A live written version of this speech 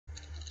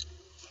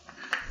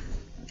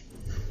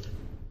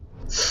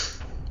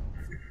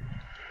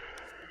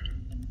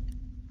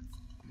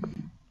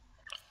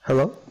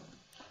Hello?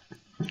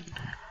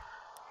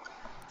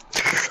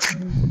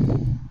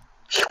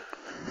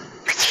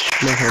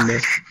 No homo.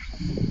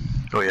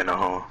 Oh yeah, no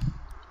homo.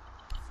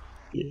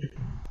 Yeah.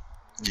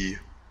 Yeah.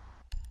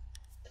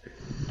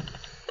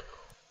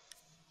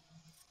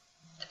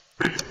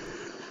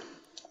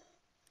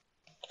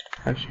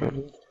 I've shown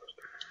it.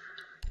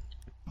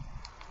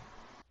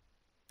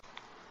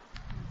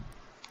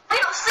 We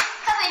don't sleep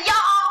because of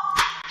y'all.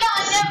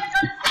 Y'all never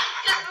gonna sleep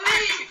just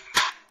me.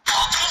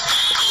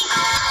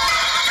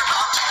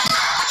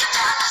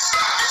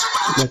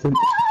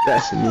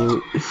 That's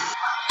mute.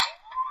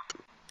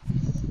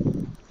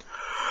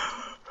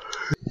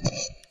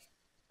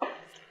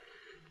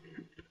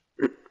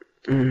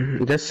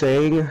 Just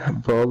saying,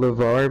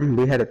 Bolivar,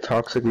 we had a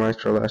toxic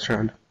maestro last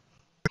round.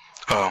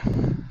 Oh.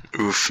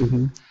 Oof.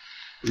 And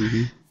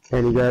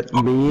he got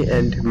me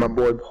and my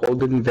boy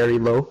Holden very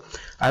low.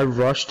 I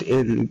rushed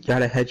in,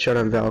 got a headshot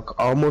on Valk,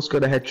 almost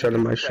got a headshot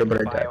on Maestro,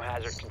 but I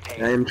died.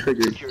 And I am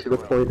triggered to the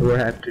point where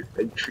I have to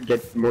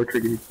get more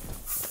triggered.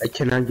 I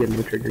cannot get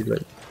more triggered,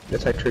 like,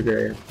 that's how triggered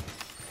I am.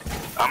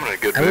 I'm in a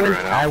good mood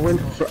right now. I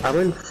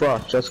went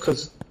Frost just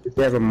because if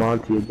they have a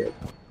Monty again.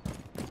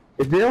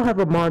 If they don't have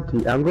a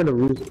Monty, I'm gonna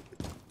lose it.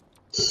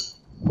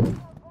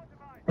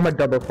 I'm gonna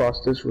double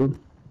Frost this room.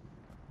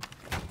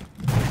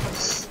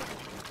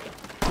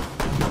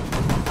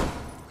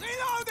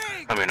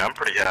 I mean, I'm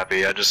pretty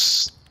happy. I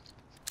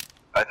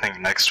think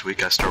next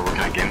week I start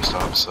working at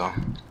GameStop, so.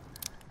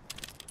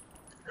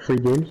 Free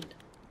games?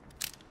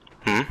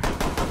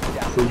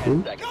 Free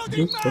games?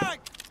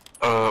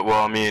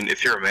 Well, I mean,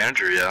 if you're a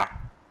manager, yeah.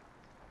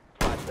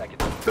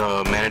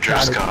 The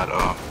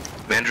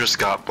manager's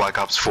got Black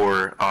Ops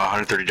 4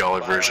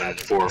 $130 version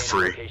for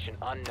free.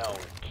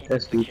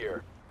 That's deep.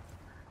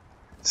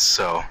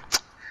 So,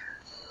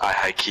 I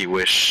high-key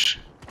wish,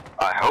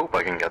 I hope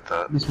I can get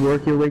that. Just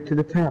work your way to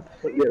the top.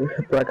 Yeah,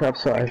 Black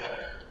Ops 5.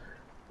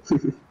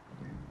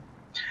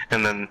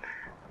 And then,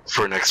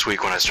 for next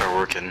week when I start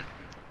working,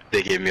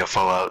 they gave me a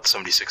Fallout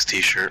 76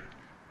 t-shirt.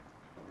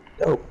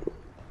 Dope.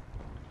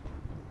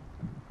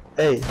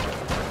 Hey,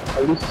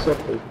 at least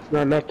something. It's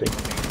not nothing.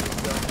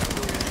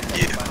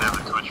 Yeah.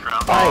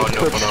 Oh,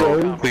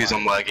 no, please,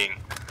 I'm lagging.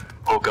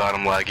 Oh god,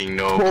 I'm lagging.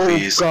 No, Oh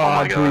please.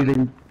 god, Oh my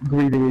god.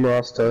 greeting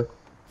Rasta.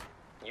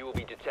 You will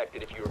be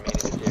detected if you remain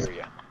in this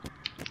area.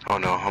 Oh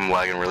no, I'm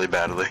lagging really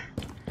badly.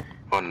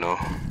 Oh no.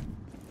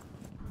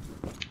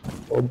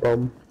 Oh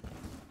bum.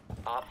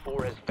 Op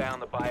 4 has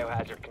found the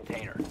biohazard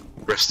container.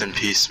 Rest in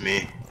peace,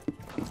 me.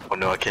 Oh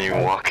no, I can't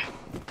even walk.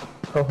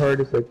 How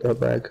hard is that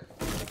bag?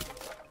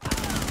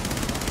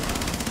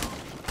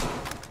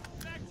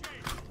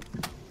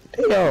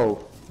 Hey,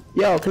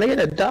 yo, can I get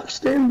a duck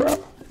stain, bro?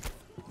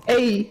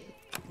 Hey,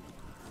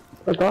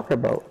 what am I talking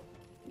about?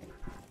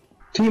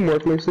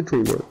 Teamwork makes the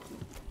dream work.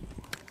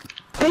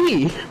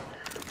 Hey!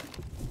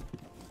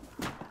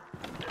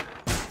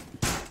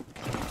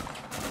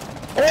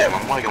 Damn,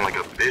 I'm lagging like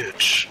a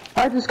bitch.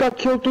 I just got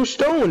killed through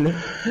stone.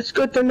 It's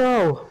good to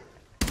know.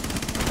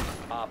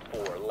 Op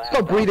 4, last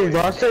Stop breathing,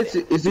 Rasta.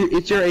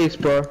 It's your ace,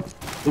 bro.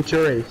 It's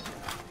your ace.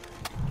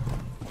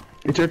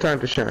 It's your time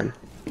to shine.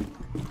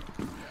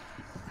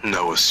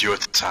 No, it's your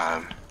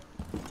time.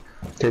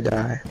 To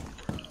die.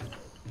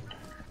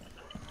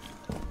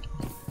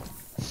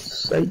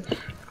 Psych.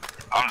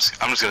 I'm just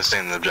gonna stay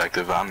in the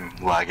objective. I'm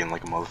lagging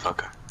like a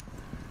motherfucker.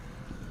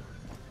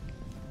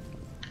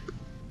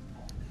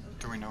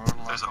 Do we know where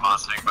There's a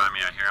Mustang by me,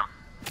 I hear him.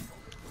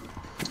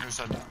 Who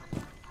said that?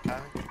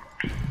 Kylie?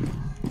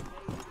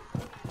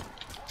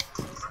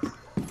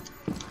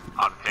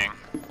 On ping.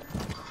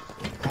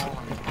 Oh,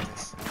 let me do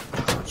this.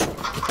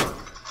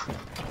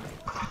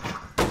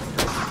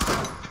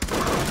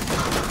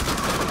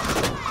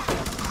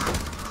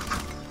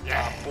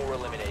 Op 4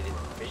 eliminated.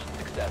 Mission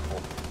successful.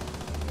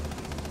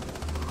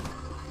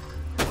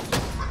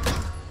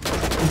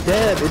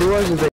 Damn, it wasn't